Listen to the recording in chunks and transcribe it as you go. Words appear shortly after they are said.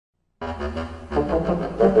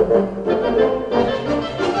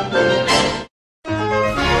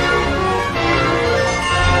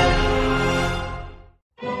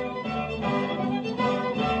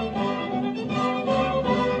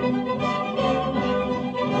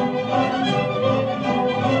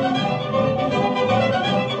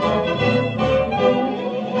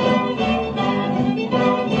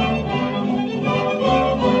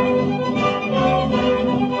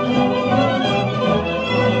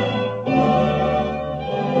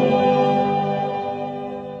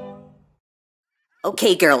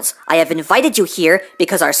Okay, girls, I have invited you here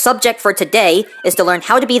because our subject for today is to learn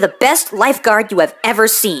how to be the best lifeguard you have ever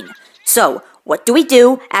seen. So, what do we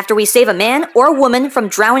do after we save a man or woman from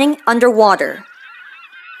drowning underwater?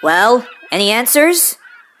 Well, any answers?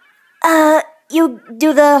 You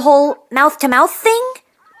do the whole mouth-to-mouth thing?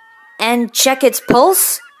 And check its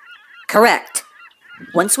pulse? Correct.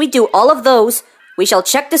 Once we do all of those, we shall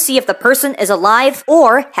check to see if the person is alive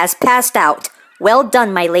or has passed out. Well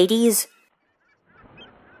done, my ladies.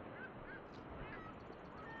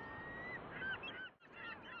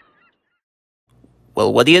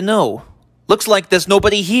 Well, what do you know? Looks like there's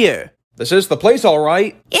nobody here. This is the place, all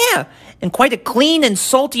right. Yeah, and quite a clean and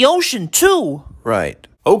salty ocean, too. Right.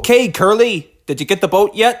 Okay, Curly, did you get the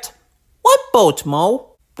boat yet? What boat,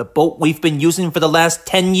 Mo? The boat we've been using for the last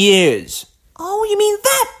 10 years. Oh, you mean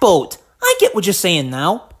that boat? I get what you're saying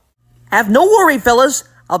now. Have no worry, fellas.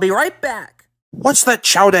 I'll be right back. What's that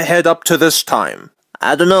chowder head up to this time?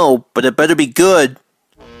 I don't know, but it better be good.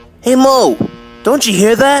 Hey, Mo, don't you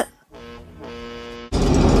hear that?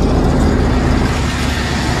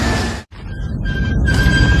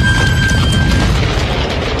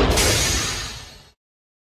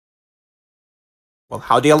 Well,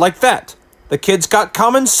 how do you like that? The kid's got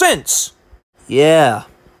common sense. Yeah.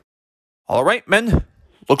 All right, men.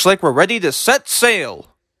 Looks like we're ready to set sail.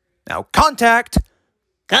 Now, contact!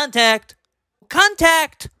 Contact!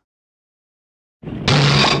 Contact!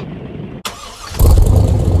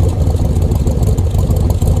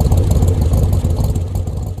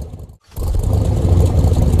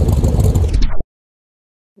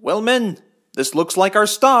 Well, men, this looks like our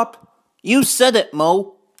stop. You said it,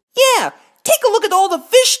 Mo. Yeah, take a look at all the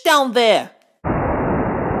fish down there.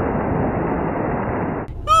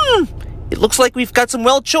 It looks like we've got some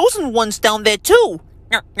well-chosen ones down there, too.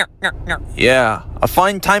 Yeah, a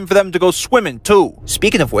fine time for them to go swimming, too.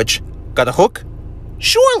 Speaking of which, got a hook?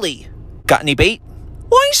 Surely. Got any bait?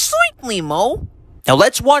 Why, certainly, Mo. Now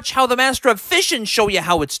let's watch how the master of fishing show you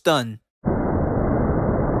how it's done.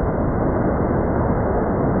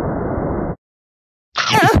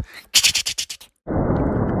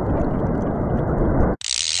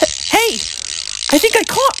 Hey, I think I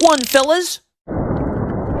caught one, fellas.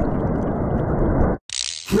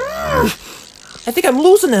 I think I'm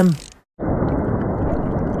losing him.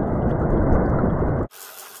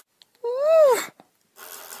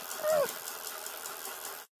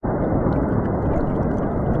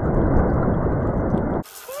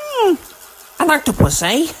 An octopus,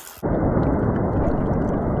 eh?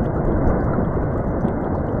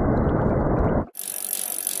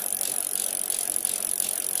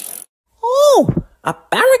 Oh, a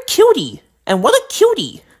barracuda. And what a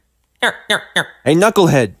cutie. Hey,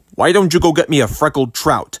 Knucklehead, why don't you go get me a freckled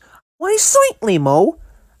trout? Why, certainly, Mo.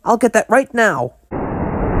 I'll get that right now.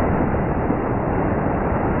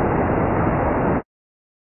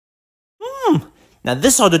 Now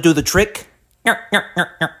this ought to do the trick.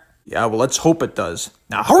 Yeah, well, let's hope it does.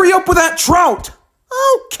 Now hurry up with that trout!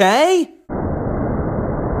 Okay.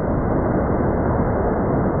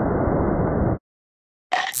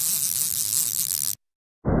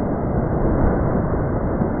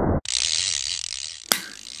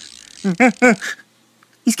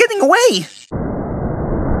 He's getting away.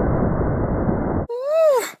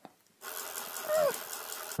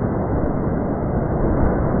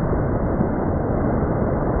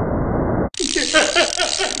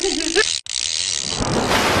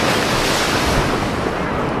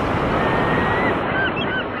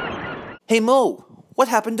 Hey, Mo, what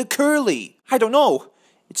happened to Curly? I don't know.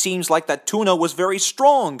 It seems like that tuna was very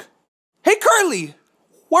strong. Hey, Curly!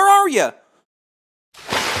 Where are you?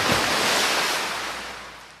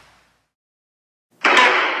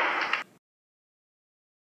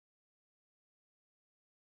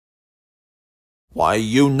 Why,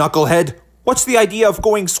 you knucklehead, what's the idea of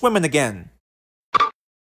going swimming again?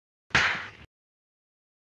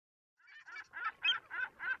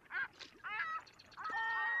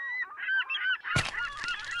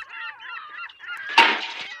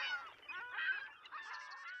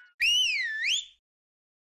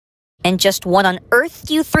 And just what on earth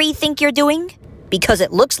do you three think you're doing? because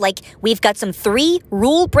it looks like we've got some 3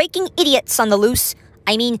 rule-breaking idiots on the loose.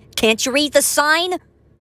 I mean, can't you read the sign?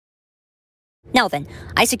 Now then,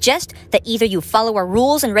 I suggest that either you follow our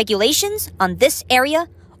rules and regulations on this area,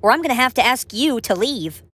 or I'm gonna have to ask you to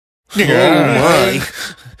leave. Oh my.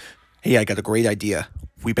 Hey, I got a great idea.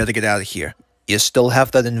 We better get out of here. You still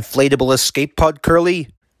have that inflatable escape pod, Curly?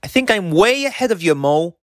 I think I'm way ahead of you,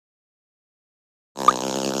 Mo.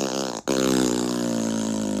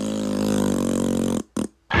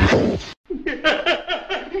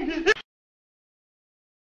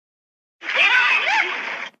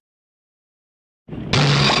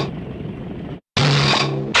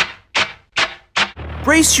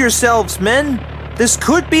 Brace yourselves, men. This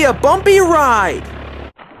could be a bumpy ride.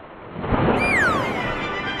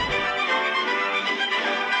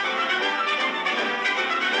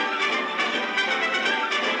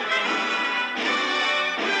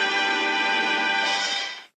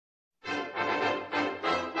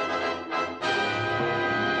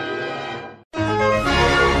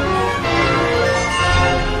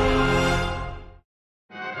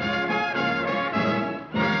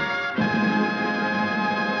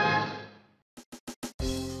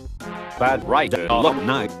 Bad rider, look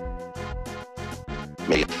night.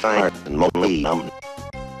 May fire and Molly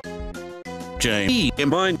Jamie in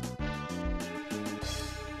mine.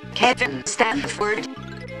 Kevin Stanford.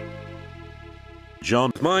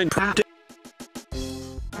 John mine.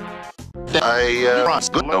 I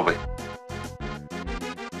good over.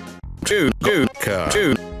 Two car.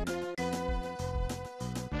 Two.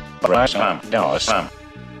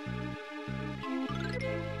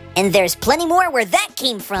 And there's plenty more where that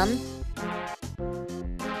came from.